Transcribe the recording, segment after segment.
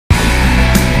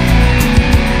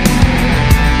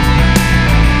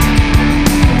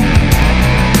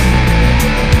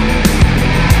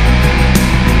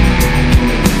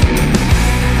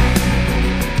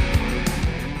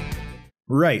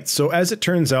Right, so as it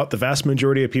turns out, the vast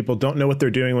majority of people don't know what they're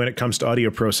doing when it comes to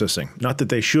audio processing. Not that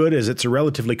they should, as it's a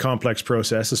relatively complex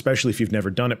process, especially if you've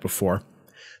never done it before.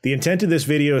 The intent of this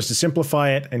video is to simplify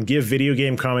it and give video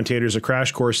game commentators a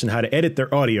crash course in how to edit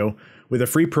their audio with a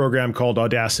free program called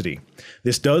Audacity.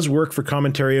 This does work for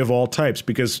commentary of all types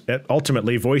because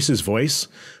ultimately voice is voice,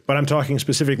 but I'm talking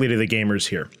specifically to the gamers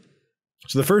here.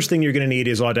 So the first thing you're going to need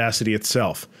is Audacity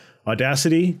itself.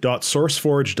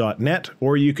 Audacity.sourceforge.net,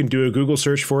 or you can do a Google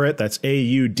search for it. That's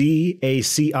Audacity.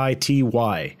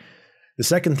 The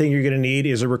second thing you're going to need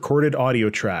is a recorded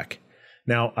audio track.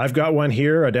 Now, I've got one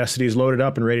here. Audacity is loaded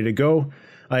up and ready to go.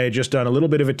 I had just done a little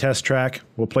bit of a test track.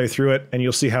 We'll play through it, and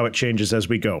you'll see how it changes as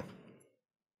we go.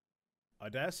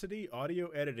 Audacity audio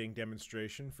editing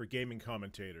demonstration for gaming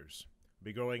commentators.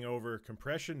 We'll be going over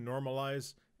compression,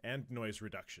 normalize, and noise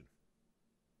reduction.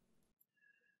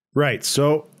 Right,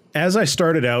 so as I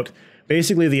started out,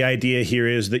 basically the idea here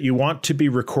is that you want to be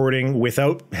recording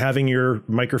without having your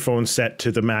microphone set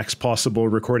to the max possible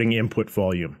recording input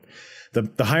volume.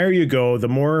 The higher you go, the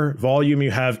more volume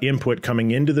you have input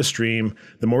coming into the stream,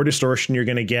 the more distortion you're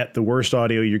going to get, the worse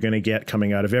audio you're going to get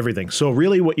coming out of everything. So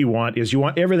really what you want is you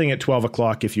want everything at 12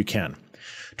 o'clock if you can.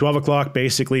 12 o'clock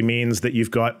basically means that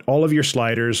you've got all of your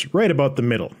sliders right about the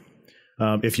middle.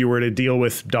 If you were to deal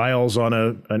with dials on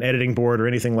an editing board or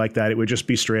anything like that, it would just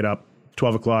be straight up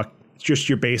 12 o'clock. It's just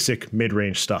your basic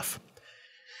mid-range stuff.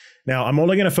 Now, I'm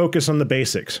only going to focus on the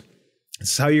basics.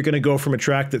 This is how you're going to go from a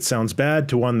track that sounds bad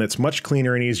to one that's much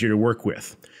cleaner and easier to work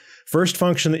with. First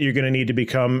function that you're going to need to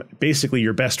become basically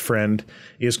your best friend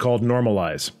is called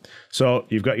Normalize. So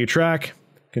you've got your track,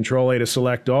 Control A to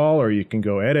select all, or you can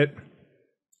go Edit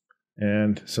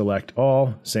and select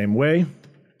all, same way.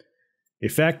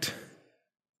 Effect,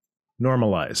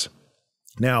 Normalize.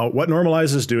 Now, what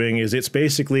Normalize is doing is it's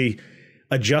basically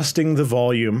adjusting the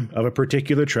volume of a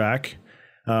particular track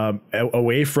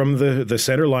away from the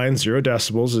center line. 0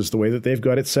 decibels is the way that they've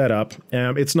got it set up.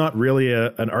 It's not really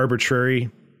an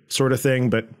arbitrary sort of thing,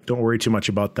 but don't worry too much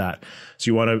about that. So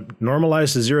you want to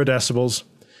normalize to 0 decibels,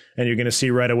 and you're going to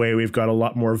see right away we've got a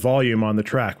lot more volume on the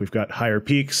track. We've got higher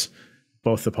peaks,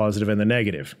 both the positive and the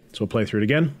negative. So we'll play through it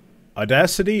again.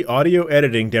 Audacity audio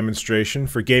editing demonstration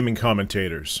for gaming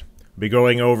commentators. We'll be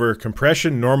going over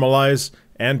compression, normalize,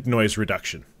 and noise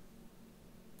reduction.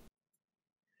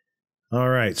 All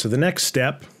right, so the next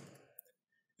step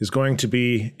is going to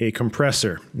be a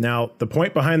compressor. Now, the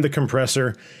point behind the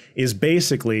compressor is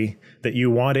basically that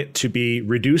you want it to be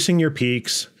reducing your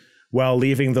peaks while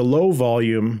leaving the low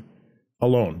volume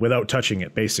alone, without touching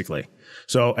it, basically.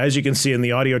 So as you can see in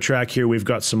the audio track here, we've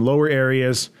got some lower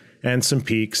areas and some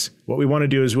peaks. What we want to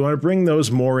do is we want to bring those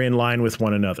more in line with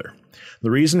one another. The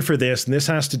reason for this, and this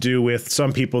has to do with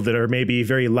some people that are maybe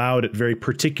very loud at very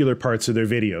particular parts of their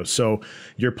videos. So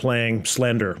you're playing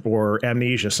Slender or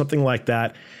Amnesia, something like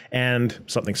that, and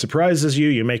something surprises you,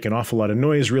 you make an awful lot of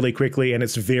noise really quickly, and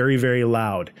it's very, very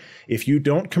loud. If you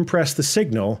don't compress the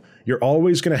signal, you're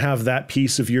always going to have that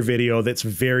piece of your video that's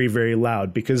very, very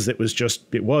loud because it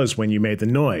was when you made the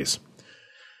noise.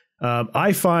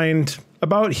 I find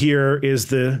about here is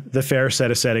the fair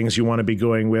set of settings you want to be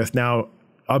going with. Now,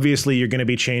 obviously, you're going to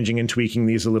be changing and tweaking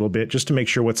these a little bit just to make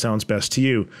sure what sounds best to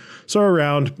you. So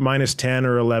around -10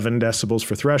 or 11 decibels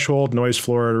for threshold, noise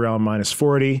floor at around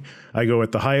 -40. I go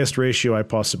with the highest ratio I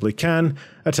possibly can.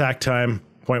 Attack time,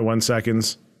 0.1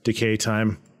 seconds. Decay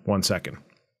time, 1 second.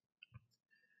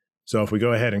 So if we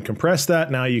go ahead and compress that,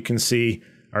 now you can see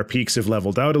our peaks have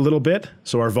leveled out a little bit,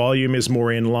 so our volume is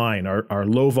more in line. Our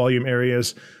low volume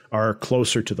areas are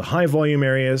closer to the high volume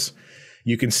areas.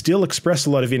 You can still express a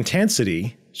lot of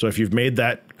intensity, so if you've made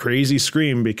that crazy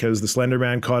scream because the Slender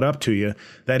Man caught up to you,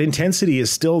 that intensity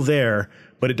is still there,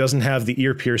 but it doesn't have the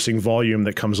ear-piercing volume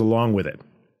that comes along with it.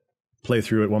 Play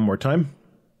through it one more time.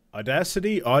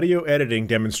 Audacity audio editing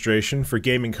demonstration for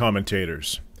gaming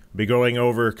commentators. We'll be going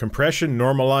over compression,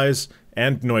 normalize,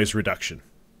 and noise reduction.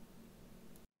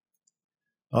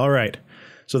 All right,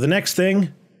 so the next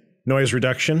thing, noise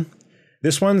reduction.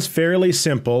 This one's fairly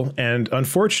simple, and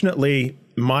unfortunately,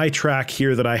 my track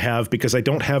here that I have, because I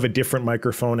don't have a different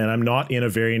microphone and I'm not in a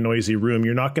very noisy room,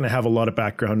 you're not going to have a lot of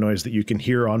background noise that you can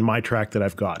hear on my track that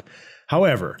I've got.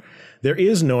 However, there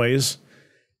is noise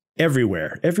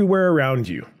everywhere around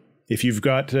you. If you've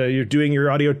got, you're doing your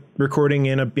audio recording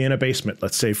in a basement,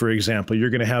 let's say, for example, you're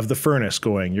going to have the furnace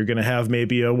going. You're going to have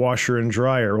maybe a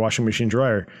washing machine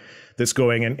dryer that's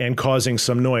going and causing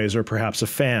some noise, or perhaps a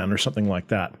fan or something like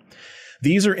that.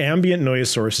 These are ambient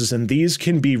noise sources, and these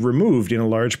can be removed in a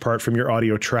large part from your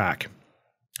audio track.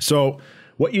 So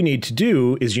what you need to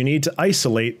do is you need to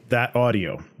isolate that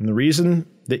audio. And the reason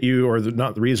that you, or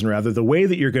not the reason rather, the way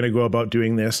that you're going to go about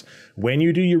doing this, when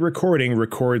you do your recording,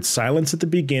 record silence at the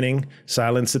beginning,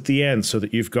 silence at the end, so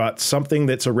that you've got something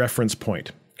that's a reference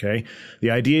point. Okay.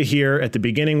 The idea here at the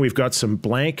beginning, we've got some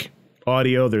blank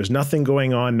audio. There's nothing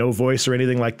going on, no voice or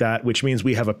anything like that, which means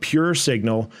we have a pure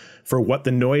signal for what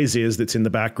the noise is that's in the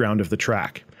background of the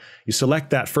track. You select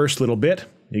that first little bit,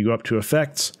 you go up to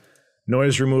Effects,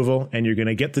 Noise Removal, and you're going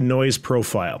to get the noise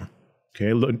profile.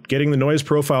 Okay, getting the noise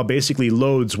profile basically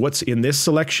loads what's in this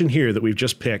selection here that we've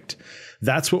just picked.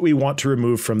 That's what we want to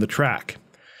remove from the track.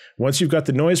 Once you've got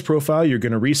the noise profile, you're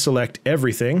going to reselect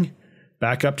everything,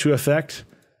 back up to Effect,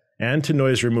 and to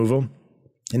Noise Removal.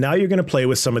 And now you're going to play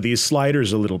with some of these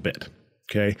sliders a little bit.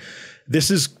 Okay, this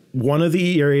is one of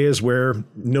the areas where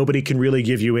nobody can really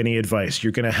give you any advice.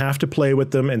 You're going to have to play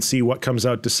with them and see what comes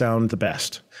out to sound the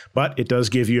best. But it does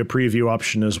give you a preview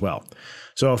option as well.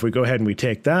 So if we go ahead and we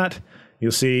take that,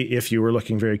 you'll see, if you were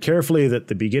looking very carefully, that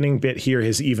the beginning bit here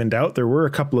has evened out. There were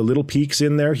a couple of little peaks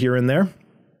in there, here and there.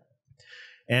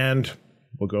 And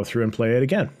we'll go through and play it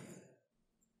again.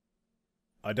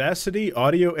 Audacity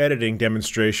audio editing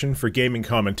demonstration for gaming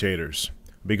commentators.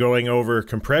 We'll be going over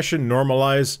compression,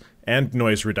 normalize, and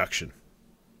noise reduction.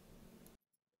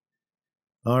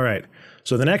 All right,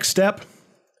 so the next step,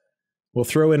 we'll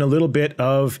throw in a little bit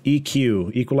of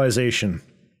EQ, equalization.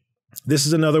 This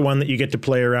is another one that you get to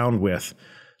play around with.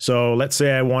 So let's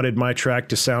say I wanted my track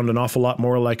to sound an awful lot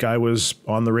more like I was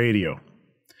on the radio.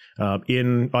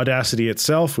 In Audacity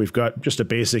itself, we've got just a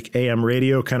basic AM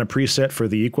radio kind of preset for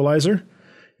the equalizer.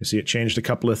 You see it changed a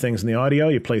couple of things in the audio.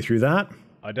 You play through that.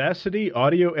 Audacity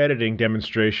audio editing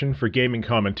demonstration for gaming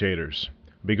commentators.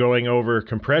 We'll be going over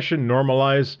compression,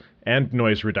 normalize, and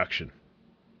noise reduction.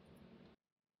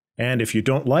 And if you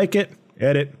don't like it,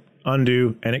 edit,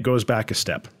 undo, and it goes back a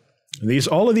step.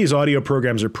 All of these audio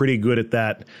programs are pretty good at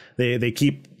that. They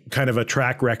keep kind of a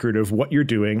track record of what you're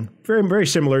doing, very, very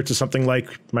similar to something like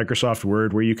Microsoft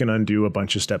Word, where you can undo a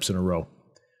bunch of steps in a row.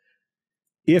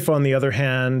 If, on the other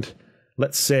hand,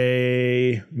 let's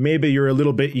say maybe you're a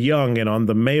little bit young and on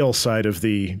the male side of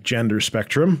the gender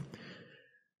spectrum,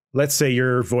 let's say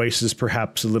your voice is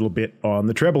perhaps a little bit on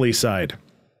the trebly side.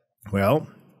 Well,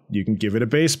 you can give it a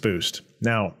bass boost.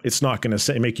 Now, it's not going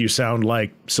to make you sound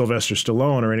like Sylvester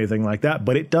Stallone or anything like that,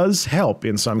 but it does help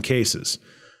in some cases.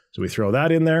 So we throw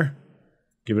that in there,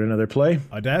 give it another play.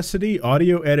 Audacity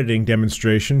audio editing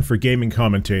demonstration for gaming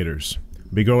commentators.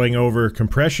 We'll be going over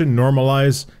compression,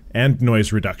 normalize, and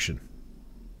noise reduction.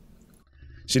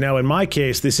 See, now in my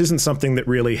case, this isn't something that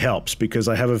really helps because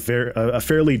I have a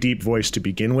fairly deep voice to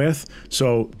begin with,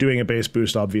 so doing a bass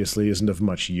boost obviously isn't of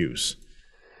much use.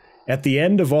 At the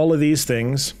end of all of these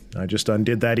things, I just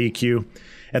undid that EQ.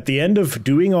 At the end of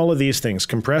doing all of these things,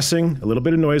 compressing, a little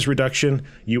bit of noise reduction,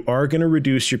 you are going to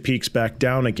reduce your peaks back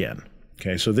down again.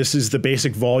 Okay, so this is the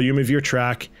basic volume of your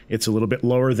track. It's a little bit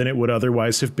lower than it would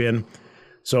otherwise have been.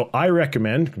 So I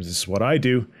recommend, because this is what I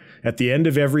do, at the end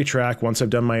of every track, once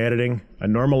I've done my editing, I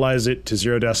normalize it to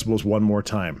 0 decibels one more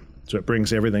time. So it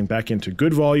brings everything back into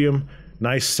good volume,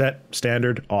 nice, set,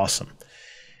 standard, awesome.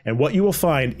 And what you will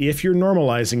find, if you're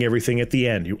normalizing everything at the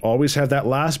end, you always have that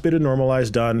last bit of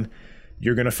normalize done,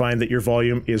 you're going to find that your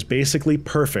volume is basically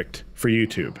perfect for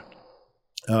YouTube.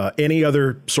 Any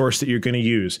other source that you're going to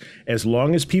use, as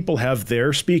long as people have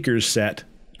their speakers set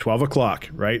 12 o'clock,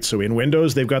 right? So in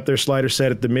Windows, they've got their slider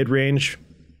set at the mid-range,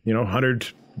 100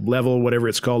 level, whatever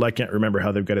it's called. I can't remember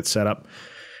how they've got it set up.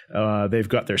 They've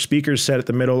got their speakers set at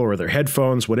the middle or their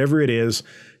headphones, whatever it is.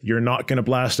 You're not going to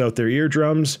blast out their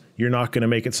eardrums. You're not going to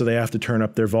make it so they have to turn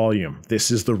up their volume.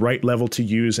 This is the right level to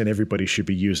use, and everybody should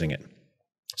be using it.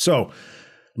 So,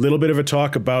 a little bit of a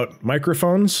talk about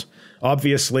microphones.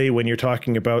 Obviously, when you're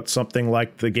talking about something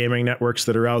like the gaming networks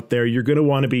that are out there, you're going to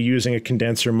want to be using a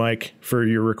condenser mic for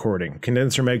your recording.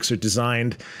 Condenser mics are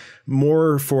designed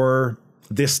more for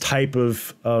this type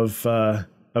of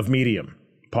medium.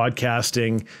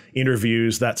 Podcasting,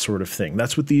 interviews, that sort of thing.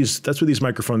 That's what these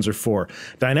microphones are for.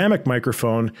 Dynamic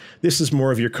microphone, this is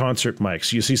more of your concert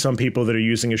mics. You see some people that are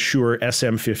using a Shure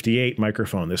SM58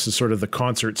 microphone. This is sort of the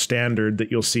concert standard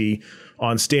that you'll see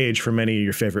on stage for many of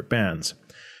your favorite bands.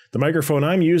 The microphone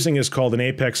I'm using is called an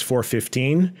Apex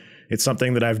 415. It's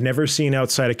something that I've never seen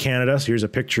outside of Canada. So here's a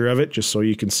picture of it just so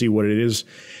you can see what it is.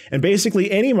 And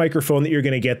basically any microphone that you're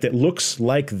going to get that looks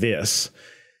like this,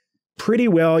 pretty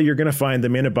well, you're going to find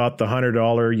them in about the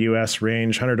 $100 US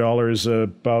range. $100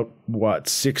 about, what,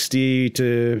 60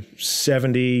 to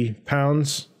 70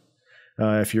 pounds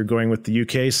if you're going with the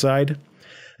UK side.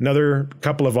 Another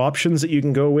couple of options that you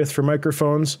can go with for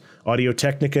microphones,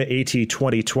 Audio-Technica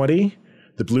AT2020,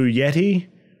 the Blue Yeti,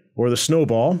 or the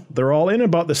Snowball. They're all in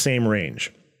about the same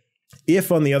range.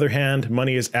 If, on the other hand,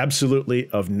 money is absolutely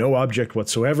of no object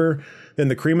whatsoever, then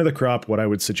the cream of the crop, what I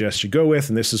would suggest you go with,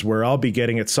 and this is where I'll be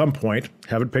getting at some point,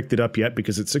 haven't picked it up yet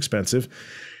because it's expensive,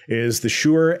 is the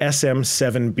Shure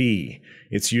SM7B.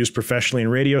 It's used professionally in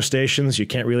radio stations. You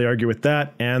can't really argue with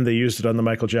that. And they used it on the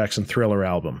Michael Jackson Thriller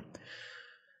album.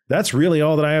 That's really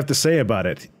all that I have to say about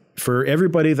it. For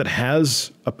everybody that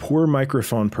has a poor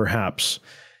microphone, perhaps,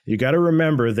 you got to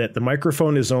remember that the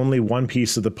microphone is only one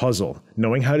piece of the puzzle.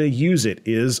 Knowing how to use it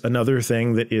is another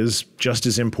thing that is just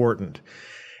as important.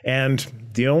 And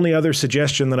the only other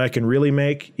suggestion that I can really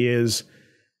make is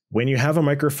when you have a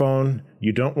microphone,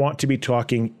 you don't want to be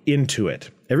talking into it.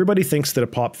 Everybody thinks that a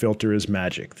pop filter is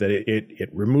magic, that it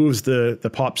removes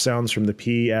the pop sounds from the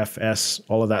P, F, S,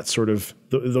 all of that sort of,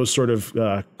 those sort of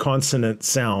consonant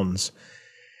sounds.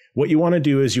 What you want to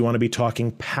do is you want to be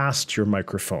talking past your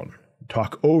microphone.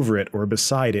 Talk over it or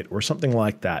beside it or something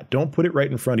like that. Don't put it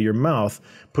right in front of your mouth.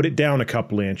 Put it down a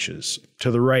couple inches,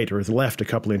 to the right or the left a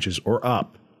couple inches, or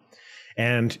up.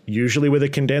 And usually with a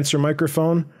condenser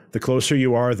microphone, the closer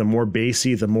you are, the more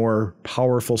bassy, the more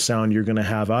powerful sound you're going to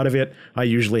have out of it. I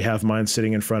usually have mine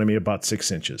sitting in front of me about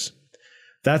 6 inches.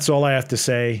 That's all I have to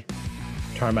say.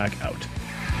 Tarmack out.